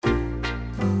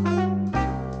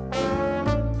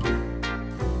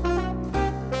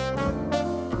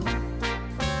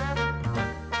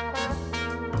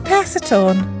Pass It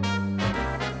On.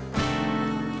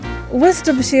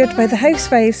 Wisdom shared by the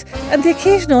housewives and the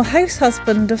occasional house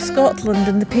husband of Scotland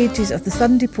in the pages of the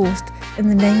Sunday Post in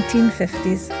the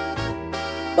 1950s.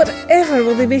 Whatever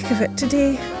will they make of it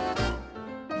today?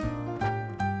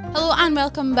 Hello and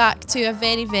welcome back to a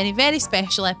very, very, very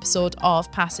special episode of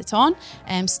Pass It On.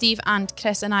 Steve and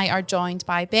Chris and I are joined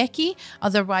by Becky,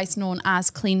 otherwise known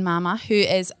as Clean Mama, who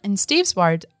is, in Steve's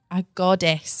word, a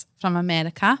goddess from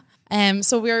America.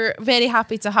 So we're very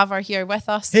happy to have her here with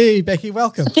us. Hey, Becky,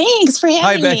 welcome. Thanks for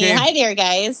having Becky. me. Hi there,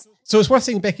 guys. So it's worth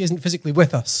saying Becky isn't physically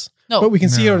with us, No. but we can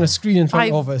see her on a screen in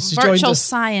front By of us. She virtual joined us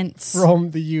science.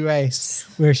 from the US,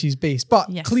 where she's based. But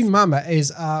Yes. Clean Mama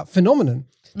is a phenomenon.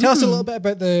 Tell us a little bit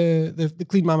about the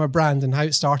Clean Mama brand and how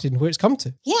it started and where it's come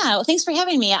to. Yeah, well, thanks for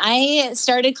having me. I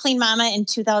started Clean Mama in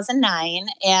 2009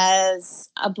 as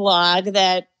a blog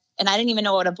that, and I didn't even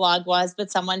know what a blog was,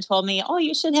 but someone told me, oh,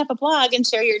 you should have a blog and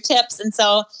share your tips. And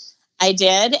so I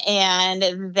did,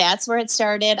 and that's where it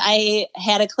started. I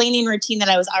had a cleaning routine that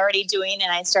I was already doing,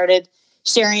 and I started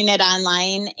sharing it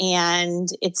online, and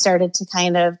it started to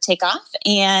kind of take off.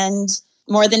 And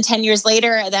more than 10 years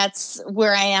later, that's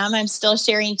where I am. I'm still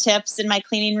sharing tips in my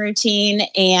cleaning routine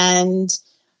and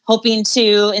hoping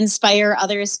to inspire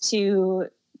others to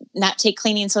not take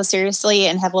cleaning so seriously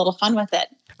and have a little fun with it.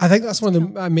 I think that's one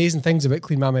of the amazing things about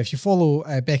Clean Mama. If you follow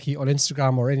Becky on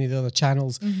Instagram or any of the other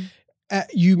channels,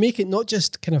 you make it not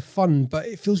just kind of fun, but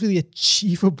it feels really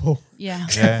achievable. Yeah.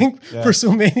 I think for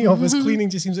so many of us, cleaning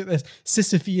just seems like this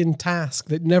Sisyphean task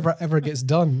that never ever gets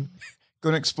done. Go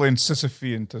and explain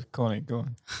Sisyphean to Connie. Go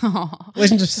on.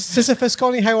 Listen to Sisyphus,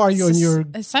 Connie. How are you on your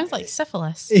It sounds like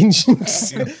syphilis. ancient?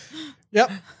 Yep,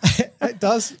 it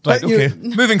does. Right, But you- okay.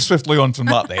 Moving swiftly on from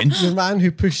that then. The man who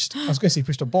pushed, I was going to say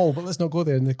pushed a ball, but let's not go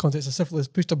there in the context of syphilis,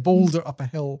 pushed a boulder up a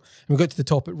hill and we got to the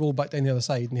top, it rolled back down the other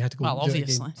side and they had to go Well, do it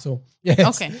obviously. again. So,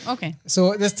 yes. Okay.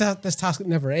 So this task that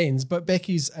never ends, but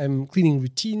Becky's cleaning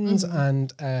routines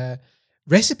and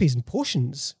recipes and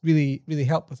potions really, really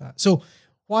help with that. So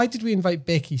why did we invite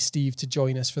Becky, Steve, to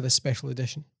join us for this special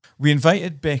edition? We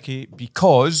invited Becky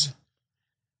because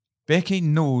Becky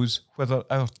knows whether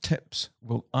our tips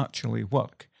will actually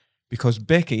work. Because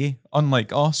Becky,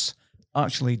 unlike us,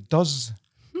 actually does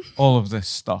all of this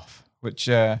stuff, which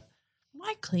Why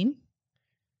clean?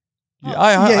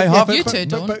 I have. You two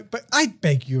don't. But I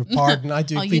beg your pardon, I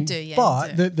do Oh, you clean. do, yeah,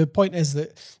 but you do. the point is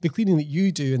that the cleaning that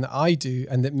you do and that I do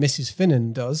and that Mrs.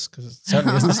 Finnan does, because it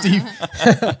certainly isn't Steve,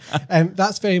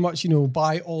 that's very much,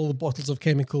 buy all the bottles of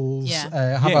chemicals,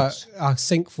 Yeah. have Yes. a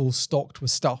sink full stocked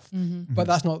with stuff. But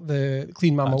that's not the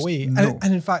Clean Mama That's- way. no.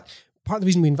 And in fact, part of the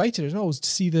reason we invited her as well was to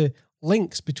see the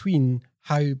links between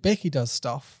how Becky does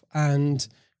stuff and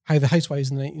how the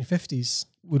housewives in the 1950s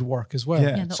would work as well.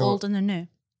 Yeah. Yeah, the so- old and the new.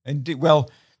 Indeed. Well,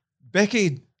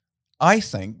 I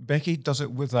think Becky does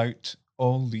it without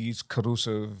all these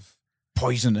corrosive,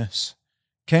 poisonous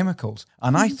chemicals.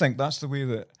 And I think that's the way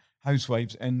that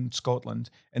housewives in Scotland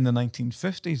in the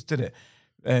 1950s did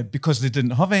it, because they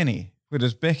didn't have any.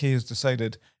 Whereas Becky has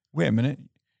decided, wait a minute,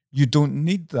 you don't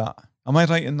need that. Am I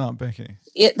right in that, Becky?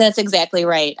 That's exactly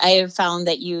right. I have found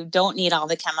that you don't need all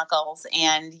the chemicals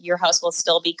and your house will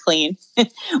still be clean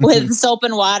with soap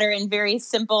and water and very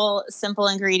simple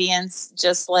ingredients,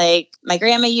 just like my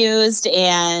grandma used.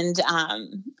 And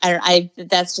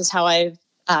that's just how I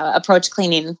approach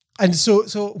cleaning. And so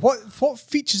what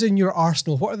features in your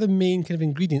arsenal? What are the main kind of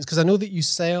ingredients? Because I know that you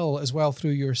sell as well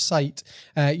through your site.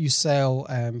 You sell,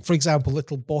 for example,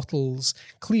 little bottles,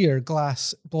 clear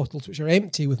glass bottles, which are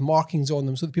empty with markings on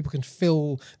them so that people can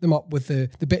fill them up with the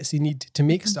bits they need to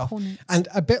make stuff. And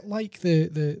a bit like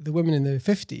the women in the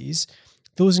 50s,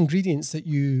 those ingredients that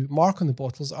you mark on the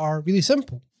bottles are really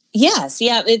simple. Yes.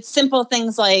 Yeah. It's simple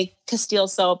things like Castile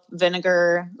soap,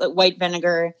 vinegar, white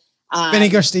vinegar.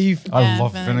 Vinegar, Steve. I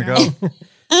love vinegar.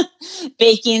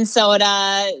 Baking soda.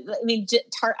 I mean,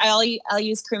 I'll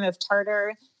use cream of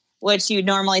tartar, which you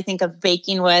normally think of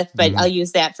baking with, but I'll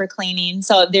use that for cleaning.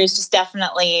 So there's just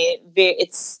definitely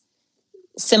it's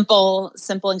simple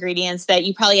ingredients that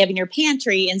you probably have in your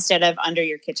pantry instead of under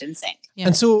your kitchen sink. Yeah.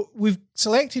 And so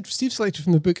Steve selected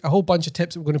from the book a whole bunch of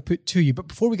tips that we're going to put to you. But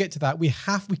before we get to that, we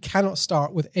cannot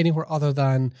start with anywhere other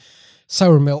than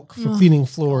sour milk for cleaning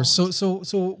floors. God.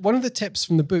 So one of the tips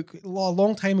from the book a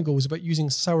long time ago was about using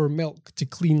sour milk to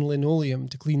clean linoleum,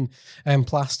 to clean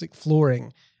plastic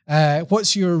flooring.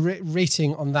 What's your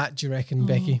rating on that, do you reckon,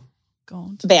 Becky?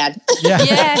 God. Bad. Yeah.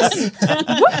 Yes.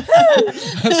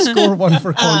 Score one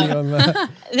for Connie on that.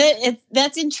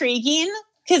 That's intriguing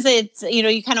because it's,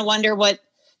 you kind of wonder what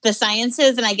the science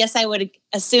is. And I guess I would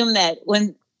assume that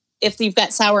if you've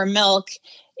got sour milk,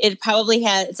 it probably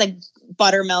it's like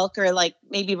buttermilk or like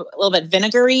maybe a little bit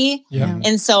vinegary. Yeah.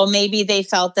 And so maybe they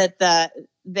felt that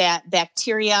that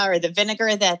bacteria or the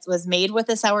vinegar that was made with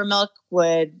the sour milk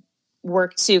would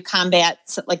work to combat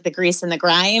like the grease and the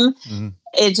grime.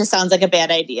 It just sounds like a bad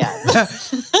idea.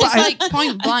 It's like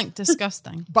point blank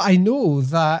disgusting. But I know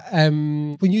that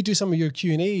when you do some of your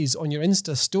Q&As on your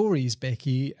Insta stories,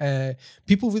 Becky,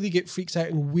 people really get freaked out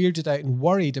and weirded out and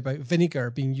worried about vinegar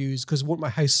being used because won't my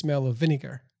house smell of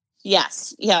vinegar?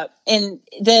 Yes. Yeah. And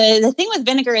the thing with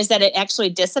vinegar is that it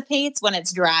actually dissipates when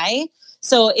it's dry.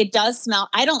 So it does smell.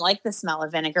 I don't like the smell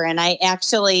of vinegar. And I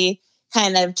actually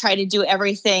kind of try to do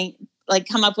everything, like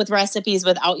come up with recipes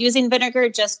without using vinegar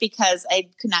just because I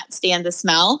could not stand the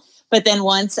smell. But then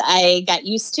once I got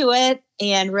used to it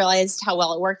and realized how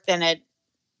well it worked, then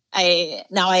I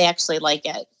actually like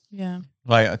it. Yeah.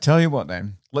 Right, I'll tell you what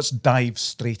then. Let's dive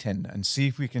straight in and see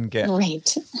if we can get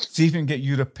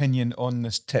your opinion on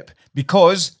this tip.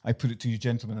 Because, I put it to you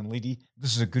gentlemen and lady,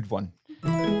 this is a good one.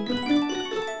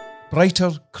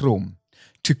 Brighter chrome.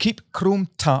 To keep chrome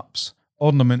taps,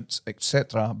 ornaments,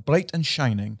 etc. bright and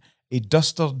shining, a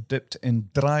duster dipped in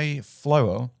dry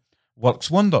flour works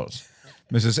wonders.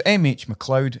 Mrs. M.H.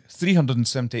 MacLeod,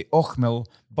 370 Ochmill,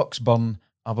 Bucksburn,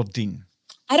 Aberdeen.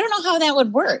 I don't know how that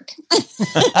would work.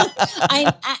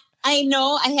 I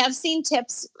know I have seen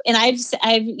tips, and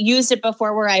I've used it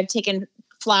before where I've taken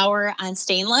flour on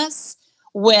stainless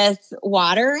with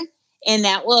water, and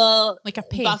that will like a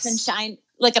paste. Buff and shine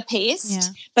like a paste. Yeah.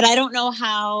 But I don't know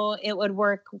how it would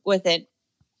work with it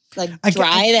like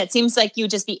dry. That seems like you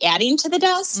would just be adding to the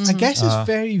dust. I guess it's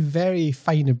very, very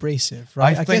fine abrasive,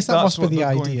 right? I guess that must be the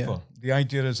idea. The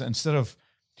idea is instead of,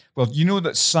 well, you know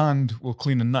that sand will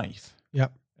clean a knife.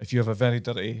 Yep. If you have a very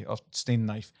dirty or stained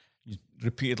knife, you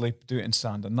repeatedly do it in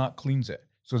sand and that cleans it.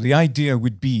 So the idea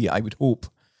would be, I would hope,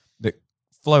 that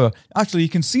flour... Actually, you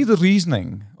can see the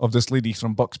reasoning of this lady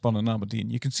from Bucksburn in Aberdeen.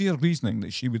 You can see her reasoning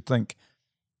that she would think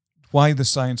why the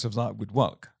science of that would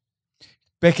work.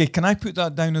 Becky, can I put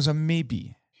that down as a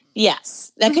maybe?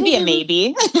 Yes, that could be a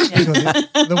maybe.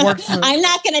 The word for... I'm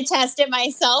not going to test it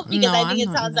myself because I think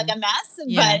it sounds like a mess,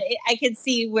 but I could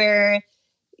see where,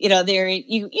 there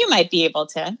you might be able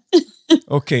to.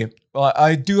 Okay, well,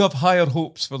 I do have higher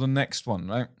hopes for the next one,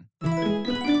 right?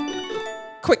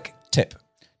 Quick tip.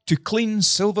 To clean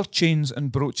silver chains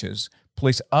and brooches,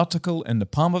 place article in the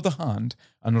palm of the hand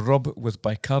and rub with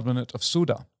bicarbonate of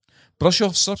soda. Brush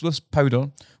off surplus powder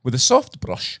with a soft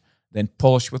brush, then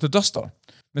polish with a duster.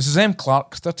 Mrs. M.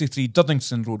 Clark, 33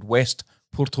 Duddingston Road West,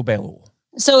 Portobello.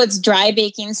 So it's dry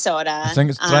baking soda. I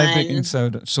think it's dry baking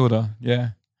soda, yeah.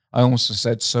 I almost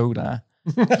said soda.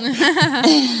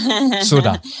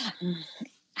 Soda.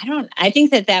 I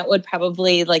think that would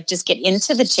probably like just get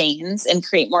into the chains and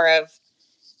create more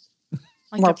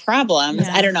problems.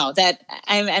 Yeah. I don't know that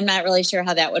I'm not really sure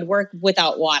how that would work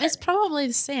without water. It's probably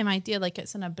the same idea. Like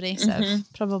it's an abrasive,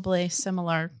 probably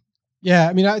similar. Yeah.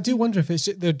 I mean, I do wonder if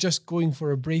they're just going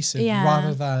for abrasive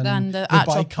rather than the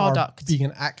actual product being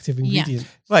an active ingredient. Yeah.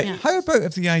 Right. Yeah. How about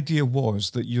if the idea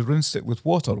was that you rinsed it with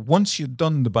water? Once you've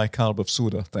done the bicarb of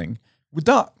soda thing, would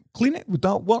that clean it? Would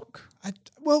that work?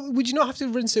 Well, would you not have to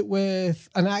rinse it with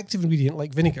an active ingredient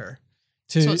like vinegar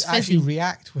to actually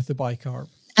react with the bicarb?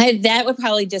 That would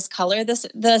probably discolor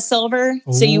the silver,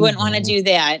 so you wouldn't want to do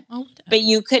that. But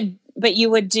you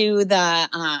would do the.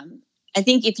 I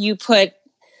think if you put,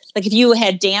 like, if you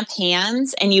had damp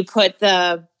hands and you put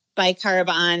the bicarb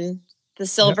on the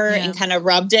silver and kind of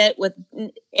rubbed it with,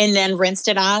 and then rinsed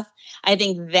it off, I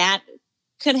think that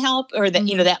could help, or that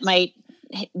that might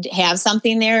have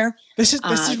something there. This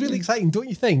is really exciting, don't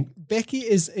you think? Becky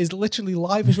is literally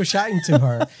live as we're chatting to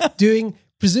her, doing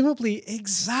presumably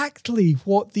exactly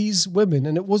what these women,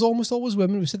 and it was almost always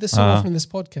women, we've said this so often in this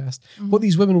podcast, what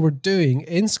these women were doing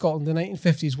in Scotland in the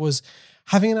 1950s was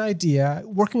having an idea,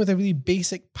 working with a really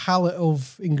basic palette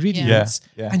of ingredients,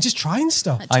 and just trying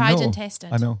stuff. Tried and tested.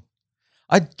 I know.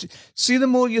 See, the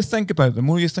more you think about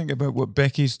what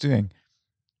Becky's doing,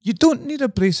 you don't need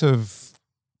abrasive,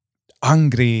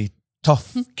 angry,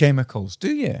 tough chemicals,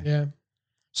 do you? Yeah.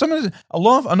 An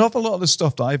awful lot of the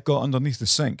stuff that I've got underneath the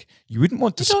sink, you wouldn't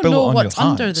want to spill it on your hands. You don't know what's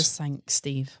under the sink,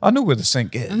 Steve. I know where the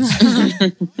sink is.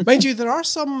 Mind you, there are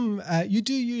some, you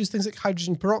do use things like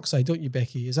hydrogen peroxide, don't you,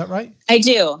 Becky? Is that right? I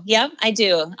do. Yep, I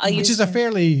do. Which is a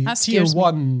fairly tier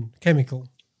 1 chemical.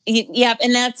 Yep,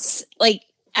 and that's like,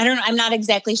 I don't know, I'm not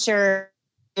exactly sure,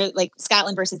 like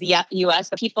Scotland versus the US,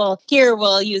 but people here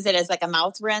will use it as like a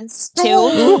mouth rinse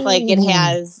too. Like it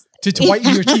has... To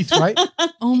whiten your teeth, right?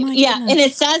 Oh my goodness. And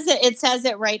it says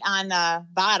it right on the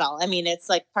bottle. I mean, it's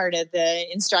like part of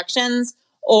the instructions,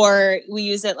 or we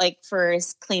use it like for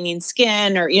cleaning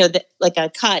skin or, like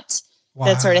a cut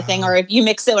that sort of thing. Or if you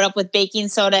mix it up with baking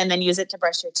soda and then use it to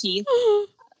brush your teeth,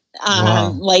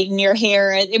 lighten your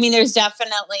hair. I mean, there's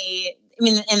definitely,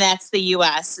 and that's the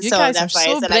US. You so guys that's are why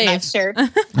so I said brave. I'm not sure.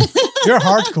 You're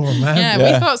hardcore, man.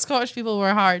 Yeah, we thought Scottish people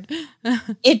were hard.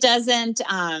 It doesn't,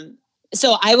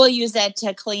 so I will use that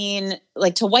to clean,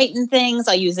 like to whiten things.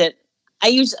 I use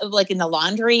like in the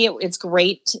laundry. It's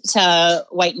great to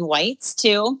whiten whites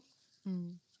too.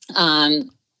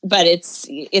 But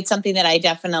it's something that I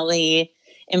definitely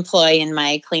employ in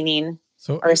my cleaning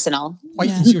arsenal.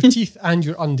 Whitens your teeth and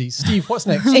your undies. Steve, what's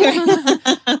next?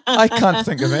 I can't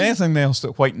think of anything else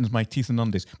that whitens my teeth and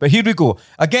undies. But here we go.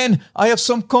 Again, I have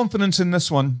some confidence in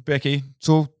this one, Becky.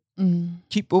 So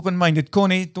keep open-minded.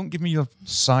 Connie, don't give me your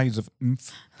sighs of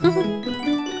oomph.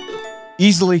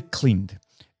 Easily cleaned.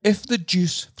 If the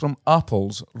juice from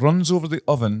apples runs over the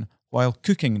oven while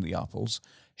cooking the apples,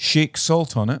 shake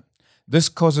salt on it. This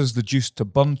causes the juice to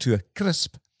burn to a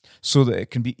crisp so that it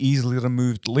can be easily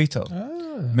removed later.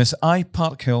 Miss I.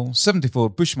 Parkhill, 74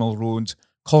 Bushmill Road,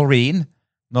 Coleraine,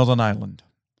 Northern Ireland.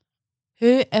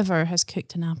 Whoever has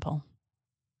cooked an apple?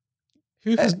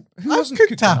 Who hasn't cooked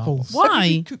cooked apples? Why?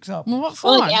 Everybody cooks apples. Well, what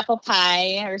for? Well, like apple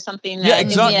pie or something. Yeah,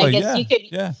 exactly. I guess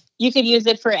you could use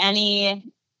it for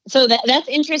any. So that's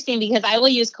interesting because I will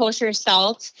use kosher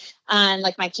salt on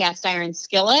like my cast iron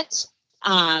skillet,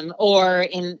 or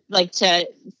in like to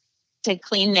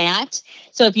clean that.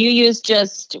 So if you use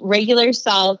just regular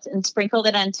salt and sprinkle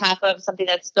it on top of something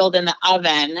that's spilled in the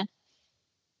oven,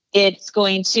 it's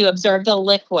going to absorb the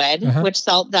liquid, which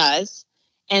salt does,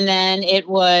 and then it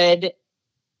would.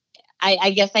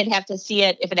 I guess I'd have to see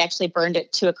it if it actually burned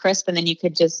it to a crisp, and then you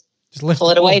could just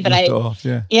pull it away. But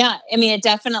it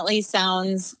definitely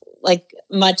sounds like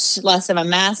much less of a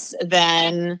mess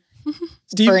than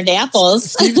burned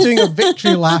apples. Steve's doing a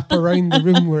victory lap around the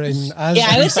room we're in.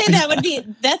 I would say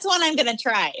that's one I'm going to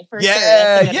try for sure.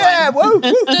 Whoa.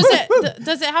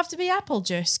 Does it have to be apple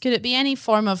juice? Could it be any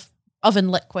form of oven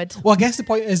liquid? Well, I guess the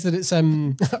point is that it's I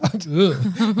don't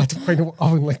quite know what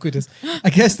oven liquid is. I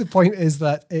guess the point is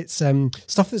that it's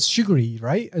stuff that's sugary,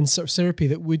 right, and sort of syrupy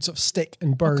that would sort of stick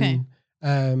and burn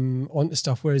onto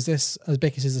stuff. Whereas this, as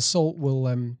Becky says, the salt will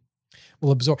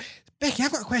absorb. Becky,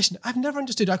 I've got a question. I've never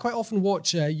understood. I quite often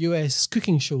watch US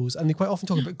cooking shows, and they quite often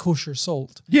talk about kosher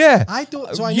salt. Yeah, I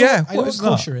don't. So I know what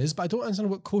kosher is, but I don't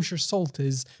understand what kosher salt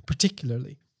is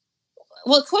particularly.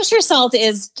 Well, kosher salt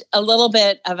is a little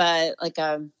bit of a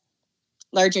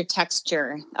larger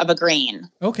texture of a grain.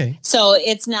 Okay. So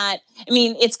it's not. I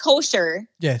mean, it's kosher.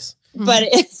 Yes. But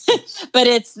it's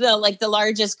the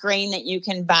largest grain that you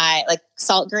can buy, like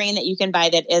salt grain that you can buy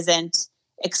that isn't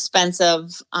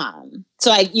expensive.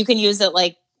 So you can use it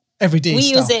like everyday we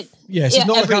stuff. Use it. Yeah, so it's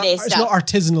not everyday stuff. It's not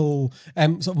artisanal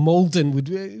sort of Malden.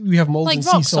 We have Malden like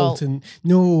sea salt and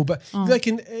like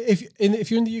if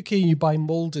you're in the UK and you buy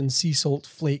Malden sea salt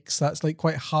flakes, that's like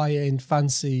quite high end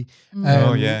fancy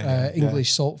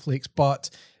English salt flakes. But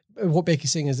what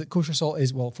Becky's saying is that kosher salt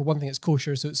is, well, for one thing, it's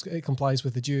kosher, so it complies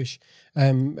with the Jewish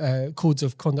codes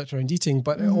of conduct around eating,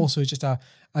 but it also is just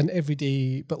an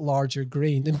everyday but larger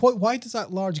grain. And why does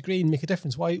that large grain make a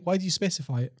difference? Why do you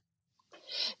specify it?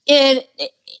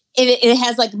 It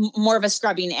has like more of a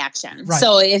scrubbing action. Right.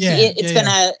 So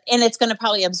it's gonna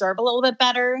probably absorb a little bit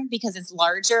better because it's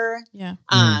larger. Yeah.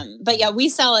 But yeah, we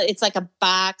sell it. It's like a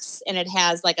box and it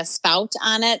has like a spout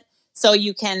on it. So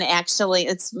you can actually,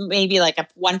 it's maybe like a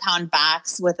 1 pound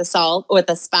box with a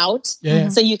spout. Yeah.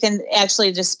 So you can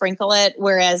actually just sprinkle it.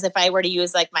 Whereas if I were to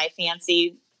use like my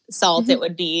fancy salt, it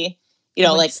would be,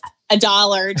 like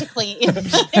 $1 to clean.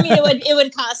 I mean, it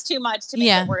would cost too much to make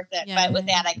it worth it. Yeah. But with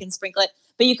that, I can sprinkle it.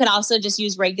 But you can also just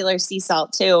use regular sea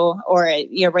salt too, or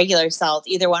your regular salt.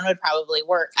 Either one would probably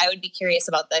work. I would be curious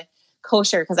about the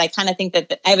kosher because I kind of think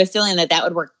that I have a feeling that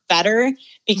would work better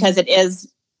because it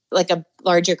is like a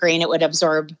larger grain. It would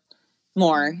absorb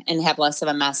more and have less of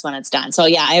a mess when it's done. So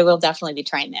yeah, I will definitely be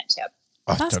trying that tip.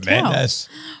 That's tremendous.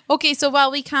 Cool. Okay, so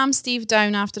while we calm Steve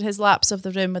down after his laps of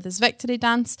the room with his victory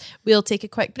dance, we'll take a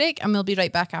quick break and we'll be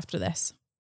right back after this.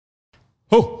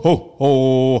 Ho, ho,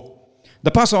 ho.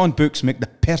 The Pass It On books make the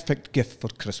perfect gift for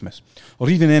Christmas, or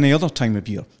even any other time of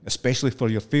year, especially for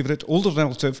your favourite older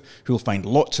relative who'll find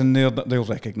lots in there that they'll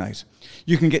recognise.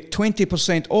 You can get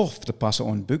 20% off the Pass It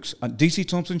On books at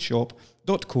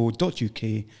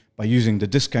dcthompsonshop.co.uk by using the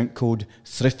discount code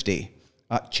THRIFTY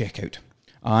at checkout.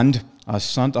 And, as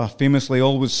Santa famously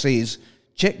always says,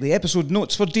 check the episode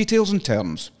notes for details and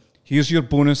terms. Here's your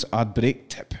bonus ad break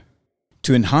tip.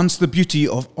 To enhance the beauty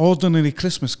of ordinary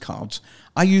Christmas cards,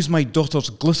 I use my daughter's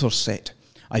glitter set.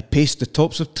 I paste the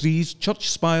tops of trees, church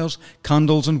spires,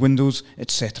 candles and windows,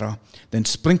 etc. Then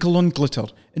sprinkle on glitter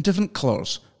in different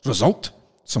colours Result?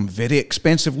 Some very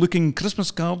expensive looking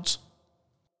Christmas cards.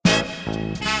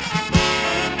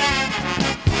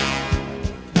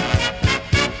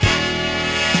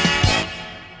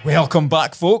 Welcome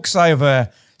back, folks. I've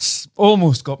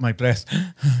almost got my breath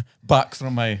back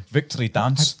from my victory I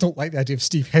dance. don't like the idea of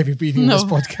Steve heavy breathing No. in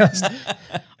this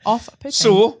podcast. Off pudding.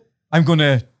 So I'm going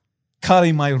to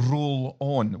carry my role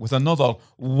on with another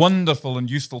wonderful and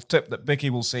useful tip that Becky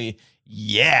will say,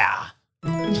 yeah,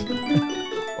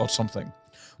 or something.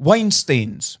 Wine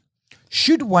stains.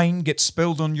 Should wine get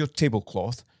spilled on your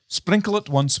tablecloth, sprinkle it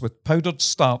once with powdered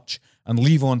starch and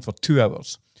leave on for 2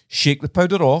 hours. Shake the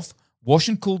powder off, wash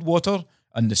in cold water,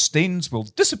 and the stains will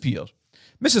disappear.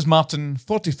 Mrs. Martin,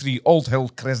 43 Old Hill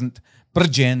Crescent,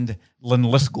 Bridgend,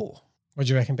 Linlithgow. What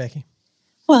do you reckon, Becky?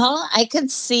 Well, I could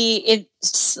see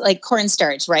it's like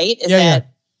cornstarch, right? Is Yeah, that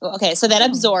okay? So that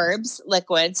absorbs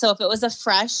liquid. So if it was a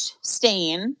fresh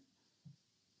stain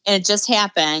and it just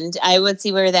happened, I would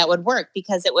see where that would work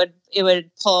because it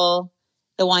would pull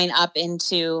the wine up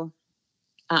into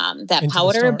that Into the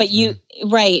powder. starch, But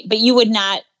you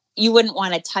wouldn't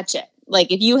want to touch it.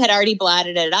 Like if you had already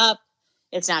blotted it up,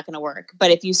 it's not going to work.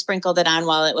 But if you sprinkled it on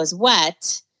while it was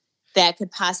wet, that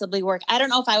could possibly work. I don't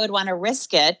know if I would want to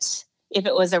risk it if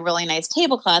it was a really nice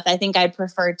tablecloth. I think I'd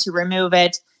prefer to remove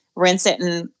it, rinse it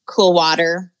in cool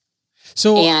water.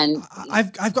 So And-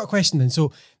 I've got a question then.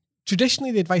 So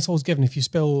traditionally the advice always given if you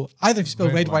spill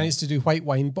red wine, it's to do white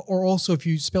wine, or also if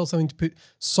you spill something to put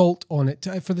salt on it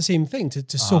for the same thing,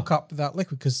 to soak up that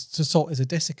liquid, because salt is a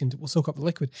desiccant, it will soak up the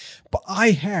liquid. But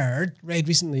I read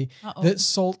recently that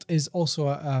salt is also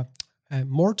a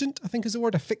mordant, I think is the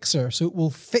word, a fixer. So it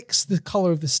will fix the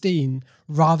colour of the stain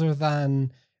rather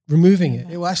than removing it.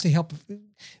 It will actually help,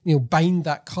 bind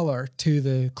that colour to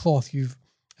the cloth you've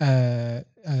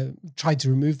tried to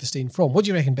remove the stain from. What do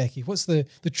you reckon, Becky? What's the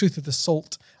truth of the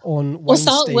salt on wine Well,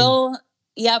 salt stain? will.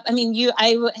 Yep. I mean,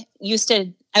 I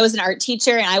was an art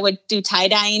teacher and I would do tie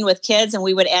dyeing with kids, and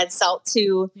we would add salt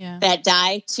to that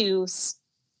dye to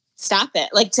stop it,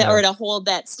 or to hold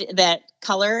that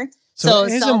color. So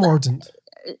it is salt, a mordant.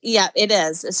 Yeah, it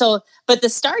is. So, but the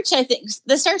starch, I think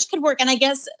the starch could work. And I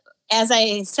guess as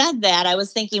I said that, I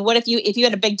was thinking, what if you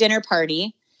had a big dinner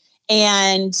party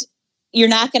and you're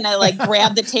not going to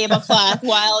grab the tablecloth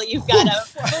while you've got a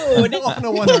food.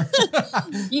 No wonder.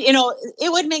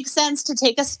 It would make sense to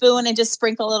take a spoon and just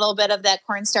sprinkle a little bit of that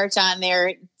cornstarch on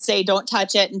there, say, don't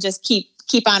touch it, and just keep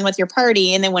on with your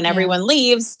party. And then when everyone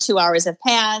leaves, 2 hours have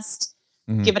passed,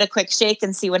 give it a quick shake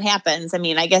and see what happens. I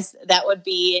mean, I guess that would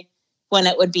be when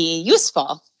it would be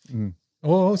useful.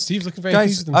 Oh, Steve's looking very Guys,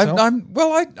 pleased with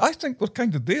himself. I think we're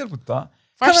kind of there with that.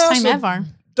 First Can I time ask, ever.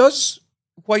 Does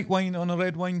white wine on a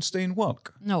red wine stain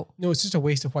work? No. No, it's just a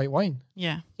waste of white wine.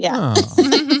 Yeah. Yeah.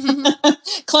 Ah.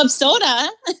 Club soda.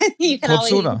 You can Club always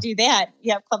soda. do that.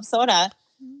 Yeah, club soda,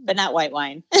 but not white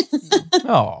wine.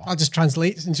 Oh. I'll just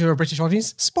translate into our British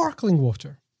audience: sparkling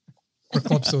water for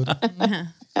club soda.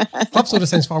 Club soda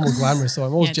sounds far more glamorous, so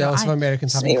I'm always jealous of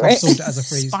Americans having club soda as a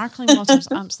phrase. Sparkling water is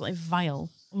absolutely vile.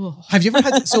 Ugh. Have you ever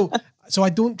had so I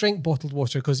don't drink bottled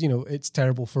water because it's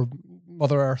terrible for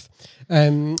Mother Earth.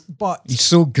 But He's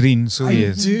so green, so he I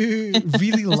is. do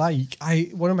really like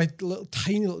one of my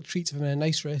tiny little treats in a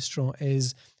nice restaurant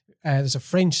is there's a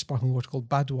French sparkling water called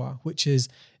Badois, which is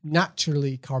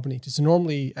naturally carbonated. So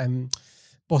normally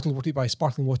bottled water by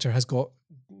sparkling water has got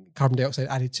carbon dioxide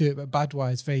added to it, but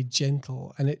Badois is very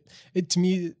gentle, and it to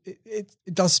me it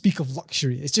does speak of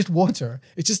luxury. It's just water.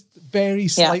 It's just very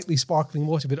slightly sparkling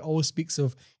water, but it always speaks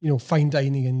of fine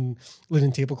dining and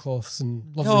linen tablecloths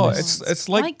and No, loveliness. it's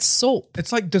Like like soap.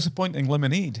 it's like disappointing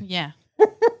lemonade. Yeah.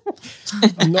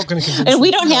 I'm not going to convince. And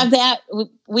we them. don't have that.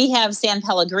 We have San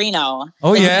Pellegrino.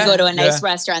 Oh, Like, yeah, if you go to a nice yeah.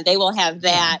 restaurant, they will have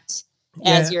that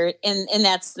as your, and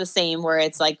that's the same where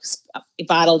it's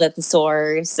bottled at the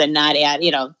source and not at,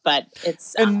 but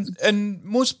it's, In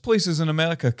most places in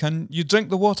America, can you drink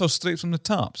the water straight from the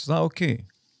taps? Is that okay?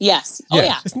 yes. Oh,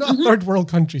 yeah. It's not a third world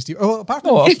country, Steve. Oh, apart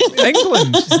from Oh,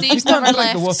 England. Steve's You can't never drink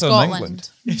left the water in Scotland. England.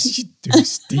 yes, you do,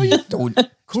 Steve. Don't. Of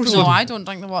course No, you do. I don't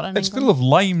drink the water in It's England. full of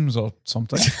limes or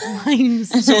something.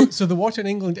 Limes. So the water in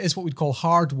England is what we'd call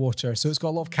hard water. So it's got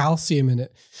a lot of calcium in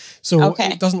it. So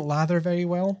Okay. it doesn't lather very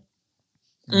well.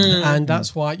 And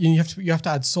that's why you have to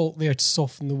add salt there to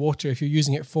soften the water if you're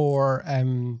using it for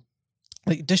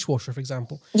like dishwasher, for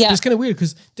example. Yeah. But it's kind of weird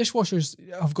because dishwashers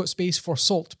have got space for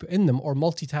salt to put in them, or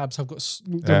multi-tabs have got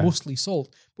they're mostly salt.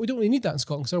 But we don't really need that in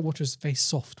Scotland because our water is very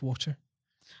soft water.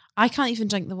 I can't even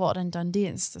drink the water in Dundee.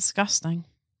 It's disgusting.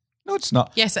 No, it's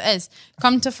not. Yes, it is.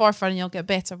 Come to Forfar and you'll get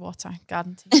better water,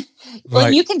 guaranteed. Well,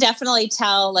 Right. you can definitely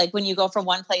tell, like, when you go from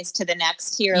one place to the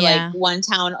next here, Yeah. like one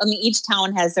town, I mean, each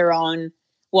town has their own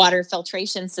water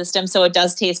filtration system. So it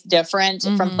does taste different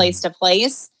from place to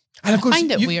place. And of course,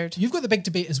 find it you- weird. You've got the big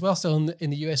debate as well still in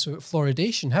the US about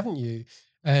fluoridation, haven't you?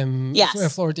 Yes.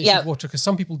 Fluoridation Yep. of water, because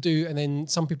some people do, and then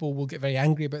some people will get very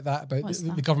angry about that, about What's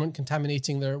the that? government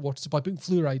contaminating their water supply, putting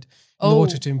fluoride in the Oh.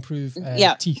 water to improve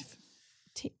Yeah. teeth.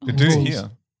 They do Bones. here.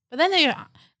 But then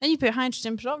you put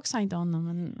hydrogen peroxide on them.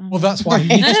 And Well, that's why you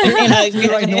need to put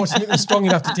fluoride in the water to make them strong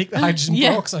enough to take the hydrogen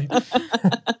Yeah. peroxide.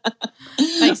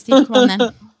 Right, Steve, come on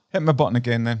then. Hit my button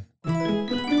again then.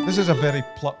 This is a very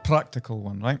practical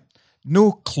one, right?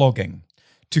 No clogging.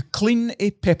 To clean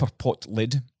a pepper pot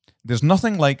lid, there's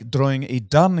nothing like drawing a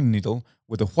darning needle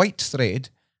with a white thread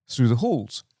through the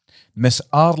holes. Miss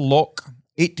R. Locke,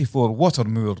 84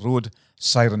 Watermoor Road,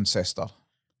 Cirencester.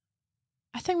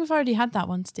 I think we've already had that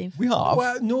one, Steve. We have.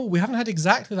 Well, no, we haven't had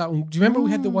exactly that one. Do you remember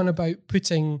we had the one about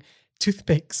putting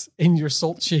toothpicks in your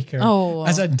salt shaker Oh.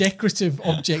 as a decorative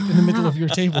object in the middle of your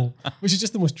table, which is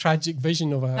just the most tragic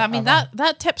vision of a. I mean, of a-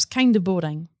 that tip's kind of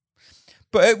boring.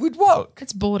 But it would work.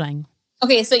 It's boring.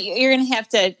 Okay, so you're gonna have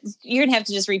to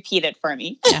just repeat it for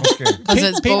me. Yeah. Okay. Because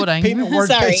it's boring. Paint a word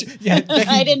Sorry. picture. Yeah, Becky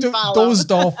I didn't follow.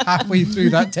 dozed off halfway through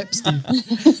that tip, Steve. I'll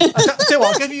tell you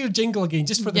what, I'll give you your jingle again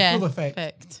just for the Yeah, full effect.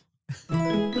 perfect.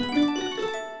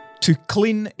 To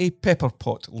clean a pepper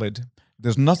pot lid,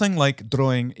 there's nothing like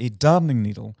drawing a darning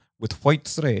needle with white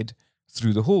thread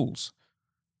through the holes.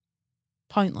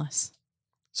 Pointless.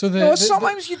 So No,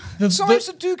 sometimes the-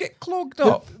 they do get clogged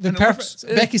up. The and it perfect.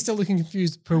 looks- Becky's still looking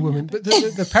confused, poor woman. But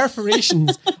the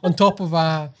perforations on top of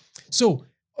a. So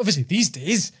obviously these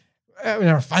days, in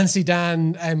our fancy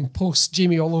Dan post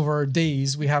Jamie Oliver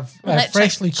days, we have Electric.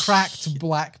 freshly cracked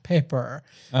black pepper.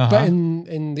 Uh-huh. But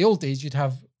in the old days, you'd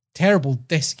have terrible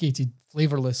desiccated,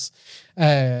 flavorless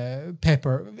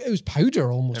pepper. It was powder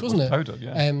almost, It wasn't was it? powder,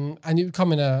 yeah. And it would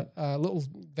come in a little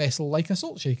vessel like a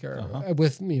salt shaker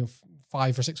with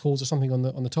 5 or 6 holes or something on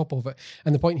the top of it.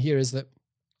 And the point here is that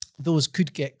those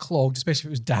could get clogged, especially if it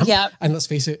was damp. Yep. And let's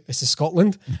face it, this is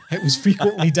Scotland. It was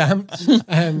frequently damp.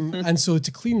 And so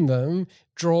to clean them,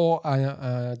 draw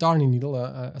a darning needle,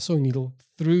 a sewing needle,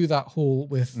 through that hole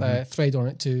with thread on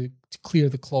it to clear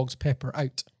the clogged pepper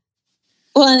out.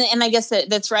 Well, and I guess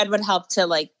the thread would help to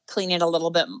like clean it a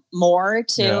little bit more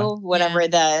too. Yeah. Whatever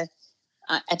the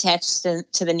attached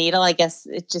to the needle.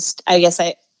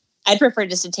 I'd prefer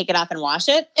just to take it off and wash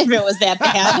it if it was that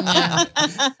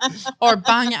bad. Or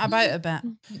bang it about a bit.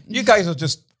 You guys are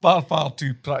just far, far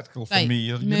too practical for Right, me.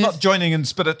 You're move. not joining in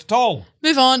spirit at all.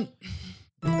 Move on.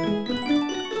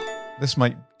 This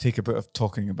might take a bit of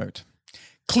talking about.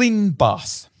 Clean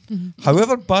bath.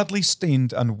 However badly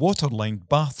stained and water-lined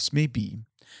baths may be,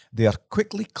 they are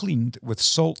quickly cleaned with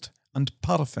salt and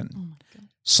paraffin.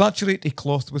 Saturate a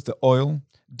cloth with the oil,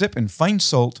 dip in fine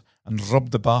salt, and rub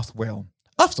the bath well.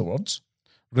 Afterwards,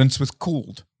 rinse with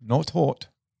cold, not hot,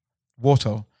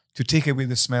 water to take away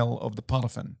the smell of the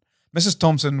paraffin. Mrs.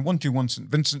 Thompson, 121 St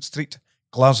Vincent Street,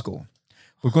 Glasgow.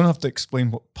 We're going to have to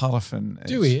explain what paraffin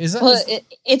is. Do we? Is that? Well,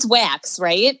 it's wax,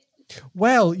 right?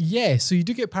 Well, yeah. So you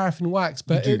do get paraffin wax,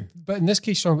 but You do. but in this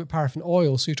case, you're talking about paraffin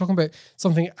oil. So you're talking about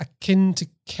something akin to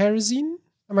kerosene.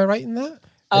 Am I right in that?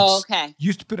 Oh, It's okay.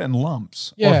 Used to put it in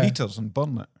lamps Yeah. or heaters and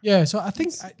burn it. Yeah. So I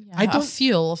think I A don't.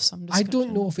 fuel of some I description.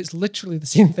 don't know if it's literally the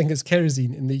same thing as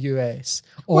kerosene in the US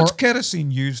or What's kerosene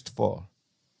used for?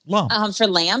 Lamps For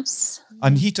lamps,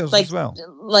 and heaters like as well.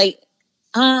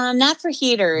 not for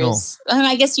heaters.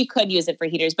 I guess you could use it for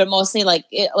heaters, but mostly like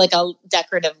a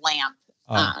decorative lamp.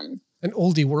 an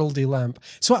oldie worldy lamp.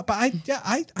 So, but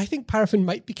I think paraffin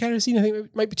might be kerosene. I think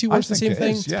it might be two words the same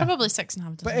thing. Yeah. Probably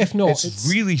 6.5. But if not, It's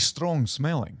really strong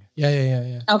smelling.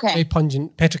 yeah. Okay. Very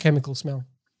pungent petrochemical smell.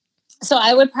 So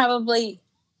I would probably,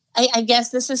 I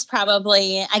guess this is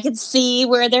probably, I could see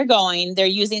where they're going. They're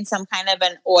using some kind of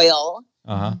an oil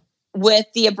Uh-huh. with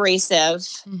the abrasive,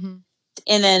 Mm-hmm.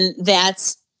 and then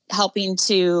that's helping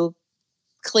to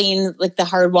clean like the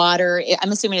hard water.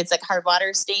 I'm assuming it's like hard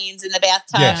water stains in the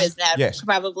bathtub. Yes, Is that yes.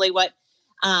 probably what?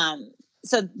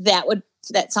 So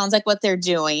that sounds like what they're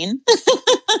doing,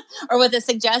 or what the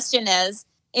suggestion is.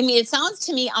 I mean, it sounds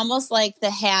to me almost like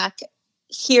the hack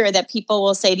here that people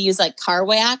will say to use like car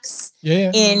wax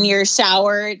Yeah. in your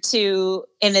shower and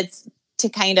it's to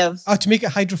kind of Oh, to make it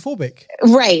hydrophobic.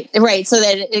 right, so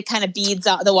that it kind of beads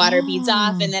out, the water beads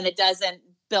off, and then it doesn't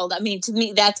build. I mean, to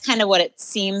me, that's kind of what it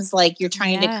seems like. You're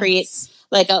trying to create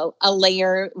like a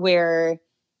layer where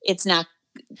it's not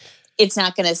going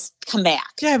to come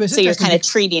back. Yeah, but it's So you're interesting kind of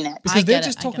treating it. because I they're get it,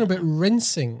 just I talking get it about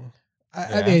rinsing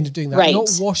at the end of doing that, Right. not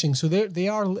washing. So they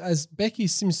are, as Becky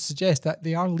seems to suggest, that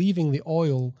they are leaving the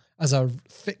oil as a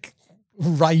thick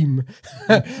rime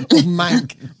of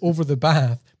mank over the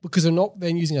bath, because they're not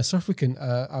then using a surfactant,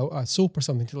 a soap or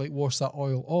something to like wash that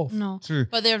oil off. No. True.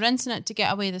 But they're rinsing it to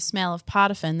get away the smell of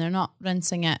paraffin. They're not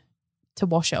rinsing it to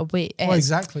wash it away. Oh,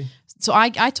 exactly. So I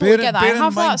totally get that. I bear in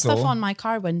have that mind, stuff though- on my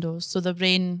car windows so the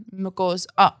rain goes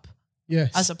up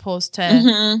Yes. as opposed to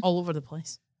Mhm. all over the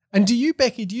place. And do you,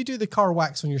 Becky, do you do the car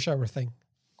wax on your shower thing?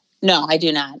 No, I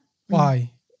do not.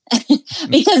 Why?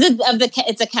 Because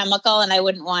it's a chemical, and I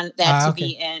wouldn't want that to okay.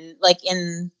 be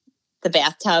in the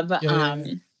bathtub.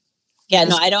 Yeah.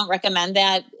 No, I don't recommend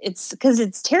that. It's because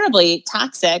it's terribly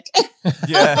toxic.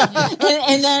 Yeah.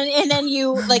 and then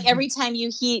you, like, every time you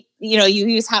heat, you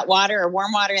use hot water or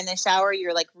warm water in the shower,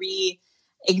 you're like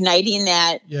reigniting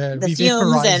that. Yeah, The revaporizing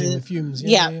fumes and- the fumes.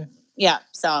 yeah. Yeah.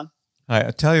 So All right,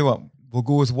 I tell you what, we'll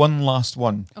go with one last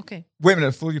one. Okay. Wait a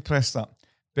minute before you press that.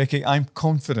 Becky, I'm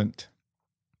confident.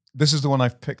 This is the one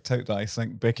I've picked out that I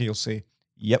think Becky will say,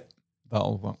 yep,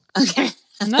 that'll work. okay.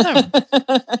 Another one.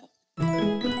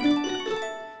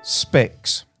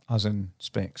 Specs, as in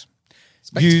specs.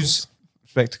 Spectacles.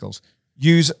 Spectacles.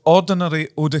 Use ordinary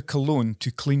eau de cologne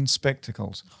to clean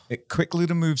spectacles. It quickly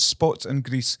removes spots and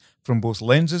grease from both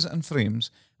lenses and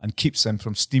frames and keeps them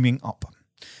from steaming up.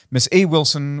 Miss A.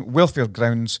 Wilson, Welfare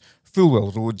Grounds,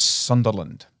 Fulwell Road,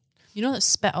 Sunderland. You know that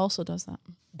spit also does that.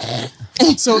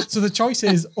 So the choice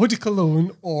is eau de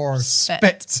cologne or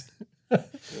spit.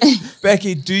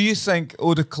 Becky, do you think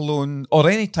eau de cologne or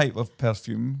any type of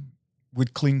perfume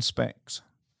would clean specs?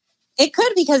 It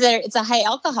could, because it's a high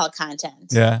alcohol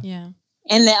content. Yeah. Yeah.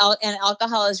 And and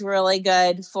alcohol is really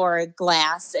good for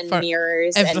glass and For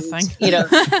mirrors everything.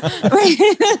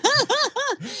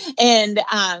 and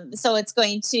and so it's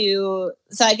going to.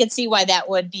 So I could see why that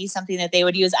would be something that they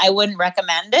would use. I wouldn't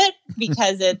recommend it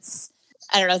because it's.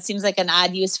 I don't know. It seems like an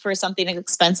odd use for something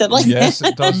expensive like Yes,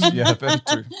 that. it does. Yeah, very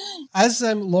true. As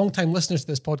long-time listeners to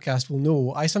this podcast will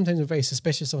know, I sometimes am very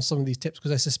suspicious of some of these tips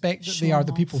because I suspect that they are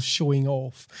the people showing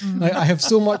off. Like, I have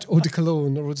so much eau de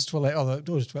cologne or eau de toilette, although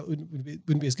eau de toilette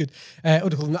wouldn't be as good, eau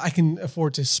de cologne that I can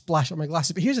afford to splash on my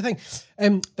glasses. But here's the thing,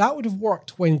 that would have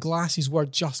worked when glasses were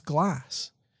just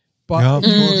glass. But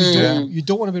you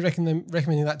don't want to be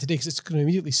recommending that today because it's going to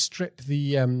immediately strip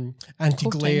the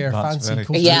anti-glare That's fancy very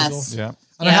coatings Yes. off. Yeah.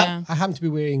 And Yeah. I happen to be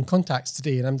wearing contacts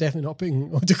today, and I'm definitely not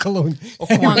putting eau de cologne.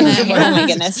 Come on, then. Oh my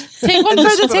goodness. Take one for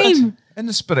the team. In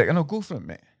the spirit, and I'll go for it,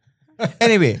 mate.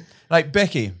 Anyway, right,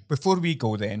 Becky, before we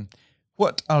go then,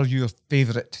 what are your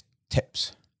favourite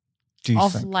tips, do you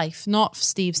Of think? life, not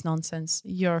Steve's nonsense.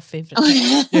 Your favourite.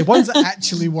 Yeah, ones that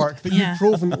actually work, that Yeah. you've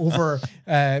proven over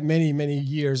many, many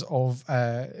years of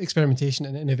experimentation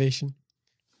and innovation.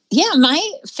 Yeah, my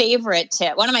favorite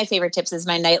tip, one of my favorite tips is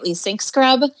my nightly sink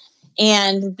scrub.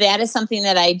 And that is something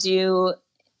that I do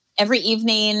every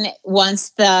evening once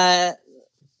the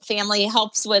family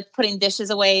helps with putting dishes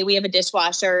away. We have a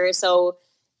dishwasher. So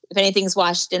if anything's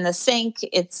washed in the sink,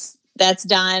 that's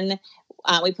done.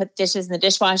 We put dishes in the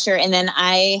dishwasher. And then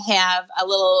I have a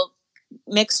little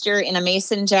mixture in a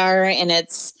mason jar, and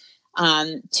it's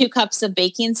 2 cups of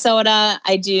baking soda.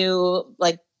 I do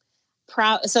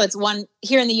so it's one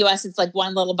here in the US, it's like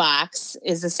one little box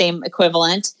is the same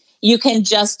equivalent. You can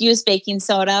just use baking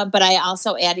soda, but I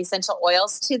also add essential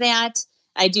oils to that.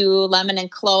 I do lemon and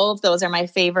clove. Those are my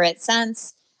favorite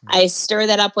scents. I stir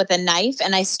that up with a knife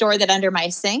and I store that under my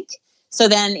sink. So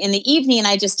then in the evening,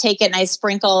 I just take it and I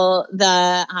sprinkle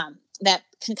the that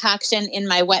concoction in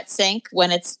my wet sink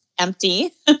when it's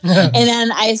empty. And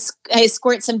then I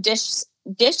squirt some dish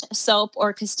soap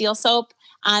or Castile soap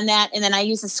on that. And then I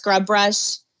use a scrub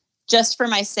brush just for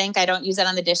my sink. I don't use it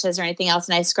on the dishes or anything else.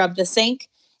 And I scrub the sink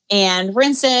and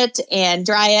rinse it and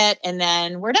dry it. And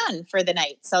then we're done for the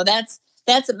night. So that's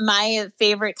my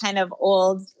favorite kind of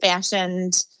old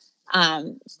fashioned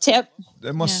tip.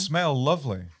 It must smell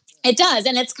lovely. It does.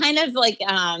 And it's kind of like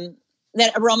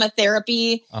that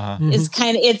aromatherapy Uh-huh. is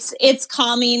kind of, it's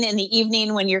calming in the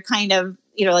evening when you're kind of,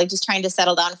 like just trying to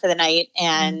settle down for the night,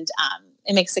 and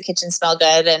it makes the kitchen smell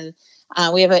good. And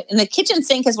we have and the kitchen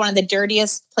sink is one of the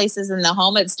dirtiest places in the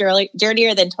home. It's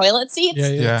dirtier than toilet seats.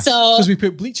 Yeah. So Because we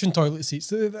put bleach in toilet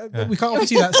seats. We can't obviously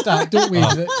see that stat, don't we?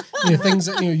 That things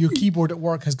that your keyboard at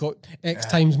work has got X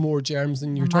times more germs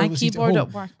than your My toilet seat at keyboard home.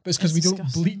 at work But it's because is we don't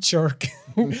disgusting. bleach our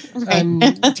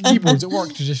keyboards at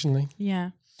work traditionally. Yeah.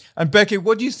 And Becky,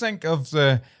 what do you think of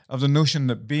the notion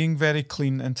that being very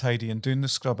clean and tidy and doing the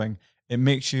scrubbing, it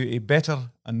makes you a better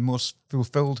and more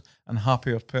fulfilled and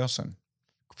happier person?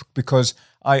 Because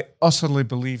I utterly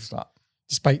believe that.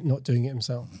 Despite not doing it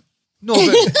himself. No,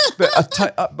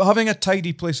 but having a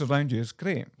tidy place around you is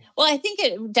great. Well, I think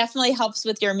it definitely helps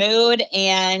with your mood,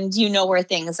 and you know where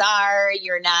things are.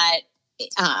 You're not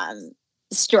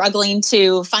struggling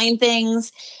to find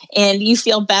things, and you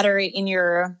feel better in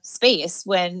your space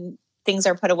when things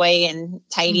are put away and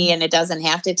tidy, and it doesn't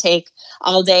have to take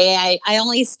all day. I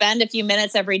only spend a few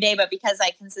minutes every day, but because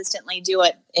I consistently do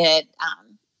it,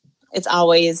 it's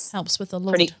always Helps with the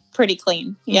load. pretty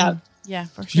clean. Yeah. Yeah,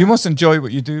 for sure. You must enjoy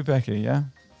what you do, Becky, yeah?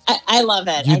 I love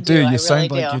it. You I do. You I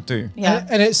sound really like you do. Yeah.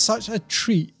 And it's such a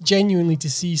treat, genuinely, to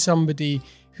see somebody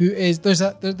who is there's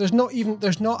not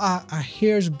a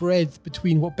hair's breadth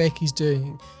between what Becky's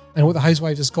doing and what the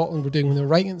Housewives of Scotland were doing when they were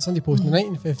writing the Sunday Post in the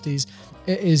 1950s.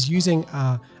 It is using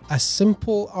a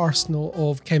simple arsenal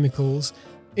of chemicals,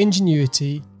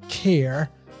 ingenuity, care,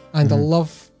 and a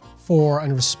love for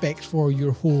and respect for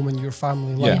your home and your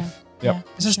family life. Yeah.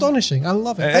 It's astonishing. I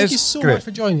love it. Thank you so much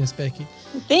for joining us, Becky.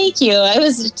 Thank you. It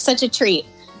was such a treat.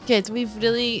 Good. We've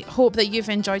really hope that you've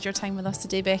enjoyed your time with us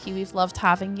today, Becky. We've loved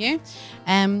having you.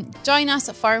 Join us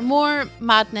for more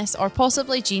madness or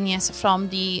possibly genius from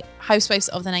the Housewives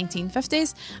of the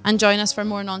 1950s, and join us for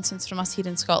more nonsense from us here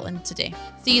in Scotland today.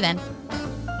 See you then.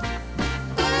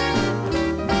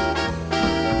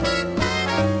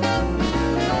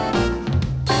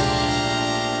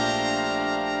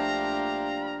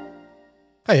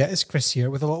 Hiya, it's Chris here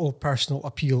with a little personal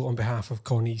appeal on behalf of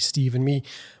Connie, Steve and me.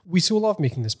 We so love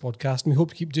making this podcast and we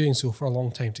hope to keep doing so for a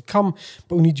long time to come,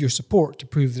 but we need your support to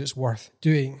prove that it's worth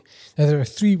doing. Now, there are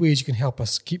 3 ways you can help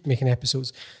us keep making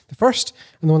episodes. The first,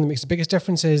 and the one that makes the biggest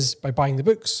difference, is by buying the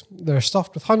books. They're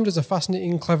stuffed with hundreds of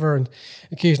fascinating, clever and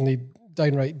occasionally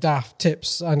downright daft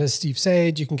tips, and as Steve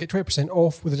said, you can get 20%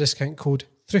 off with the discount code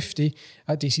THRIFTY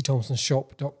at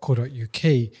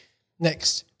dcthomsonshop.co.uk.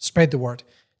 Next, spread the word.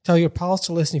 Tell your pals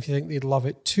to listen if you think they'd love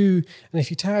it too. And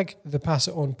if you tag the Pass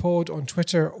It On pod on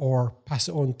Twitter or Pass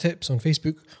It On Tips on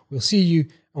Facebook, we'll see you and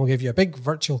we'll give you a big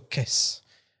virtual kiss.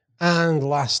 And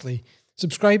lastly,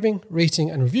 subscribing,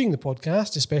 rating and reviewing the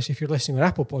podcast, especially if you're listening on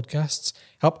Apple Podcasts,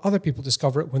 help other people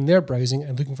discover it when they're browsing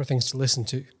and looking for things to listen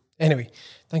to. Anyway,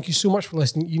 thank you so much for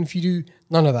listening. Even if you do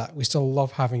none of that, we still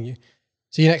love having you.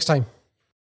 See you next time.